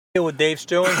Here with Dave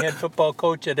Sterling, head football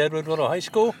coach at Edward Little High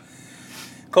School.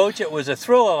 Coach, it was a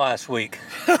thriller last week.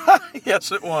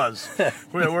 Yes, it was.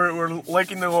 We're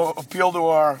liking to appeal to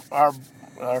our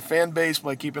fan base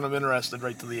by keeping them interested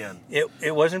right to the end.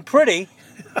 It wasn't pretty,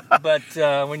 but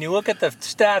when you look at the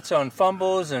stats on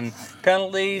fumbles and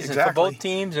penalties and for both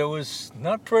teams, it was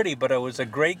not pretty, but it was a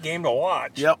great game to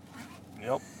watch. Yep.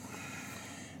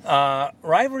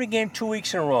 Rivalry game 2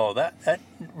 weeks in a row. That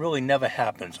really never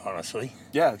happens, honestly.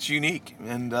 Yeah, it's unique,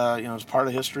 and it's part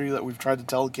of history that we've tried to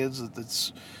tell the kids that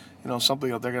it's something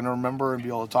that they're going to remember and be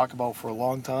able to talk about for a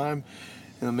long time,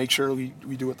 and make sure we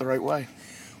do it the right way.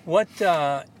 What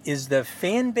is the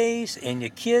fan base and your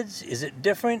kids? Is it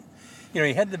different? You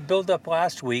had the build-up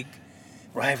last week,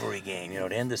 rivalry game,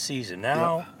 to end the season.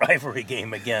 Now, rivalry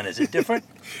game again. Is it different?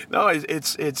 No,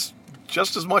 it's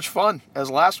just as much fun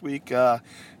as last week.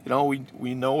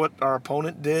 We know what our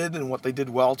opponent did and what they did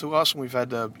well to us, and we've had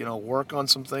to work on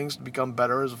some things to become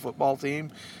better as a football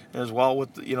team, and as well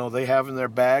with they have in their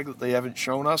bag that they haven't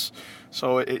shown us.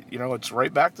 So it's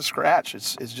right back to scratch.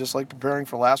 It's just like preparing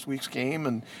for last week's game,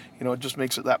 and it just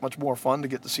makes it that much more fun to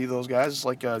get to see those guys. It's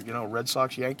like a Red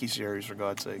Sox Yankee series, for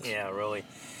God's sakes. Yeah, really.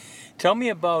 Tell me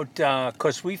about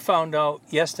because we found out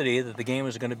yesterday that the game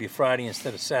was going to be Friday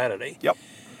instead of Saturday. Yep.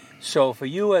 So for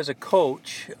you as a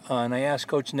coach, and I asked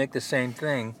Coach Nick the same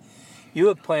thing, you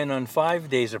had planned on 5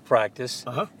 days of practice,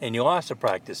 and you lost a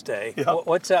practice day. Yep.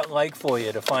 What's that like for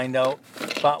you to find out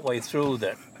partway through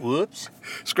that, whoops?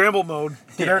 Scramble mode.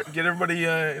 Get everybody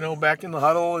back in the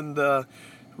huddle and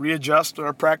readjust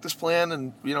our practice plan,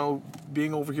 and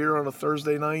being over here on a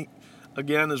Thursday night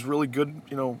again is really good.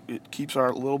 It keeps a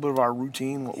little bit of our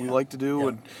routine, what we like to do,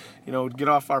 and get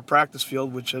off our practice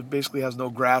field, which basically has no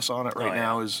grass on it right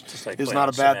now, is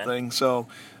not a bad thing. So,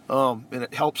 and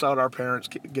it helps out our parents,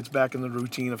 gets back in the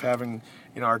routine of having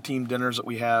our team dinners that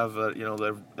we have.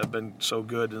 They've been so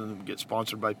good, and get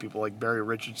sponsored by people like Barry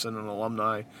Richardson and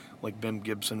alumni like Bim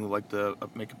Gibson who like to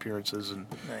make appearances, and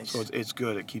so it's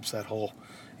good. It keeps that whole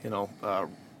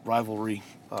rivalry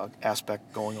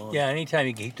aspect going on. Yeah, anytime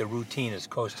you keep the routine as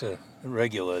close to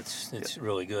regular, it's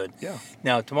really good. Yeah.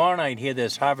 Now, tomorrow night here,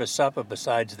 there's Harvest Supper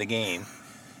besides the game.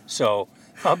 So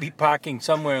I'll be parking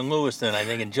somewhere in Lewiston, I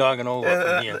think, and jogging over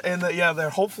from here. And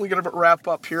they're hopefully going to wrap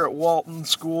up here at Walton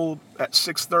School at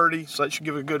 6:30, so that should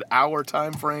give a good hour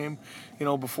time frame,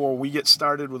 before we get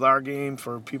started with our game,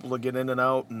 for people to get in and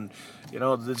out. And,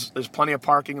 there's plenty of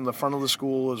parking in the front of the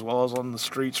school as well as on the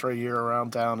streets right here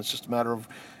around town. It's just a matter of,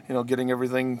 getting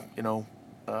everything,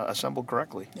 assembled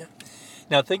correctly. Yeah.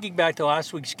 Now, thinking back to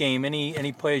last week's game,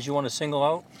 any players you want to single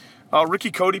out?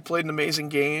 Ricky Cody played an amazing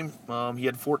game. He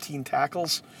had 14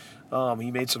 tackles.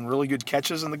 He made some really good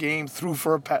catches in the game. Threw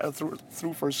for a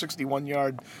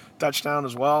 61-yard touchdown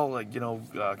as well.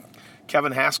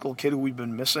 Kevin Haskell, kid who we've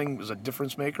been missing, was a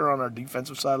difference maker on our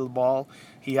defensive side of the ball.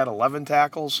 He had 11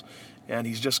 tackles, and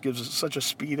he just gives us such a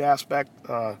speed aspect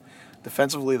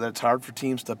defensively that it's hard for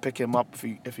teams to pick him up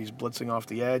if he's blitzing off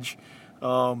the edge.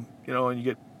 And you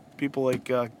get people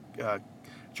like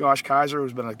Josh Kaiser,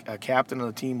 who's been a captain and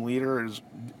a team leader, is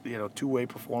two-way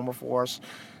performer for us.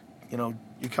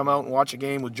 You come out and watch a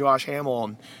game with Josh Hamill,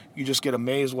 and you just get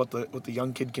amazed what the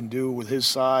young kid can do with his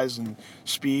size and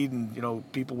speed.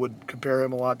 And people would compare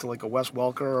him a lot to like a Wes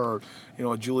Welker or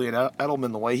a Julian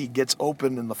Edelman, the way he gets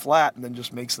open in the flat and then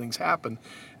just makes things happen.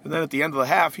 And then at the end of the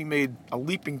half, he made a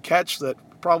leaping catch that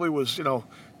probably was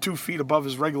 2 feet above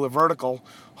his regular vertical,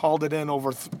 hauled it in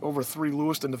over three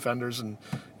Lewiston defenders, and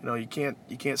you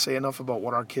can't say enough about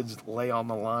what our kids lay on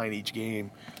the line each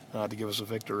game to give us a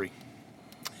victory.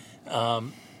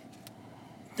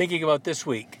 Thinking about this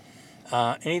week,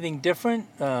 anything different?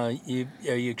 Are you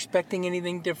expecting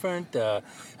anything different? It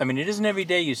isn't every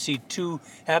day you see 2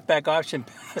 halfback option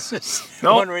passes,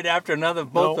 one right after another,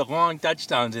 both the long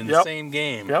touchdowns in the same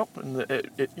game. Yep,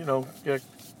 and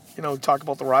talk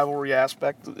about the rivalry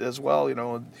aspect as well.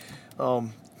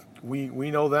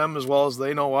 We know them as well as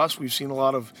they know us. We've seen a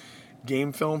lot of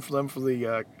game film for them for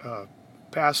the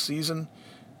past season,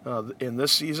 in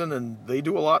this season, and they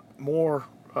do a lot more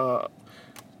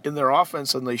in their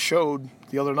offense than they showed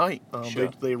the other night.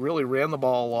 They really ran the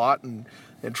ball a lot and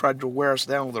tried to wear us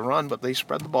down with a run, but they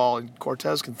spread the ball, and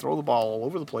Cortez can throw the ball all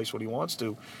over the place when he wants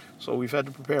to. So we've had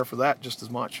to prepare for that just as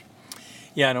much.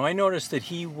 Yeah, no, I noticed that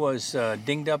he was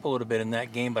dinged up a little bit in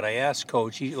that game, but I asked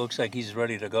Coach, he looks like he's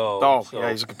ready to go. Oh, so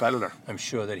yeah, he's a competitor. I'm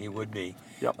sure that he would be.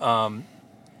 Yep. What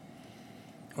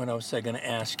else was I going to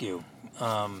ask you?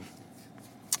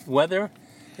 Weather,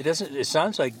 It doesn't. It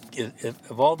sounds like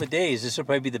of all the days, this will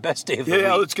probably be the best day of the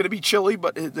Yeah, week. it's going to be chilly,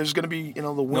 but there's going to be,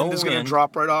 the wind No is going to wind.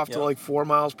 drop right off to Yep. like 4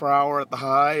 miles per hour at the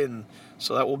high, and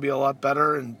so that will be a lot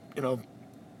better. And it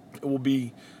will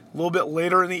be a little bit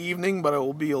later in the evening, but it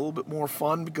will be a little bit more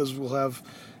fun because we'll have,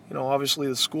 obviously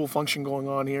the school function going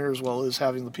on here, as well as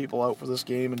having the people out for this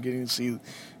game and getting to see,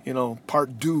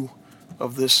 part two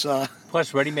of this.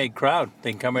 Plus, ready-made crowd.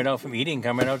 They can come right out from eating,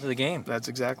 come right out to the game. That's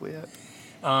exactly it.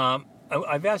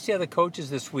 I've asked the other coaches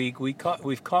this week. We've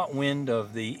caught wind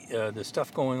of the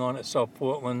stuff going on at South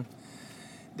Portland.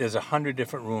 There's 100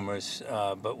 different rumors,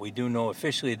 but we do know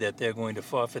officially that they're going to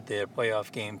forfeit their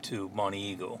playoff game to Monte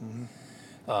Eagle.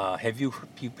 Mm-hmm. Have you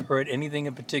heard anything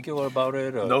in particular about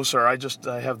it? Or? No, sir.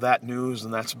 I have that news,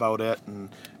 and that's about it. And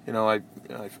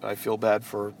I feel bad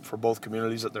for both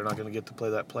communities that they're not going to get to play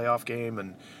that playoff game,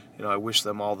 and I wish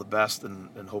them all the best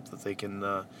and hope that they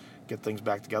can get things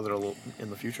back together a little in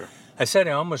the future. I said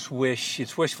I almost wish,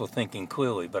 it's wishful thinking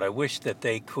clearly, but I wish that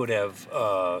they could have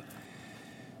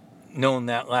known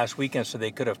that last weekend, so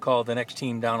they could have called the next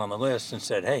team down on the list and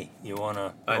said, "Hey, you want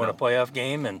a playoff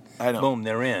game?" And boom,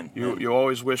 they're in. You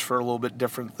always wish for a little bit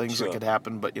different things Sure. that could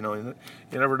happen, but you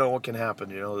never know what can happen.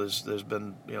 There's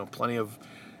been plenty of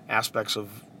aspects of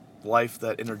life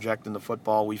that interject into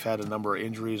football. We've had a number of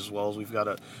injuries, as well as we've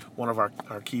got one of our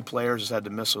key players has had to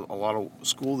miss a lot of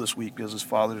school this week because his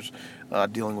father's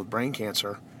dealing with brain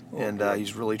cancer. And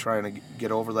he's really trying to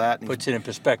get over that. And puts it in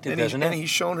perspective, doesn't it? And he's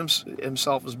shown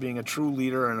himself as being a true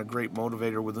leader and a great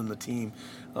motivator within the team.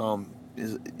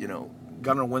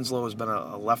 Gunnar Winslow has been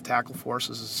a left tackle for us.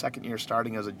 This is his second year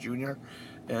starting as a junior.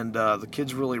 And the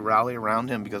kids really rally around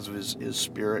him because of his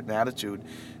spirit and attitude.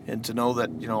 And to know that,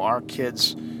 our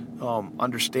kids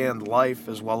understand life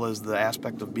as well as the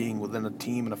aspect of being within a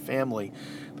team and a family,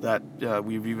 that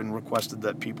we've even requested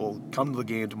that people come to the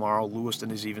game tomorrow. Lewiston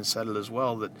has even said it as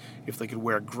well, that if they could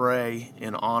wear gray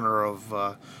in honor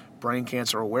of brain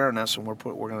cancer awareness, and we're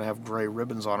going to have gray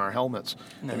ribbons on our helmets.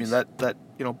 Nice. I mean,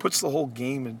 that puts the whole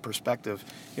game in perspective.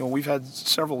 We've had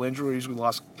several injuries. We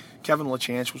lost Kevin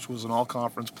LaChance, which was an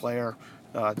all-conference player,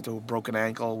 to a broken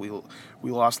ankle.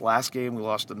 We lost last game. We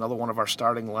lost another one of our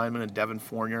starting linemen, Devin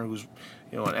Fournier, who's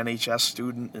an NHS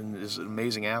student and is an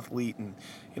amazing athlete. And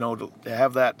to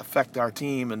have that affect our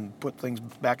team and put things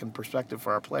back in perspective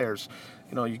for our players.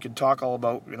 You can talk all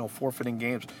about forfeiting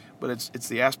games, but it's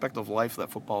the aspect of life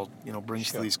that football brings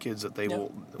Sure. to these kids that they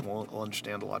will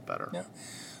understand a lot better. Yeah.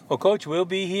 Well, Coach, we'll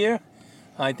be here.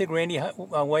 I think Randy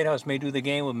Whitehouse may do the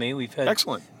game with me. We've had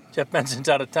Excellent. Jeff Benson's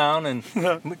out of town, and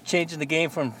changing the game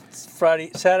from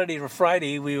Saturday to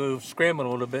Friday, we were scrambling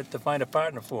a little bit to find a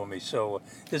partner for me. So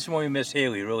this is when we miss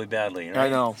Haley really badly. Right? I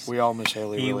know. We all miss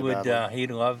Haley really badly.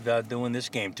 He'd love doing this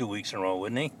game 2 weeks in a row,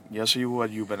 wouldn't he? Yes, you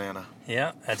would, you banana.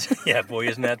 Yeah, boy,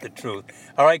 isn't that the truth?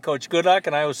 All right, Coach, good luck,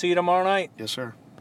 and I will see you tomorrow night. Yes, sir.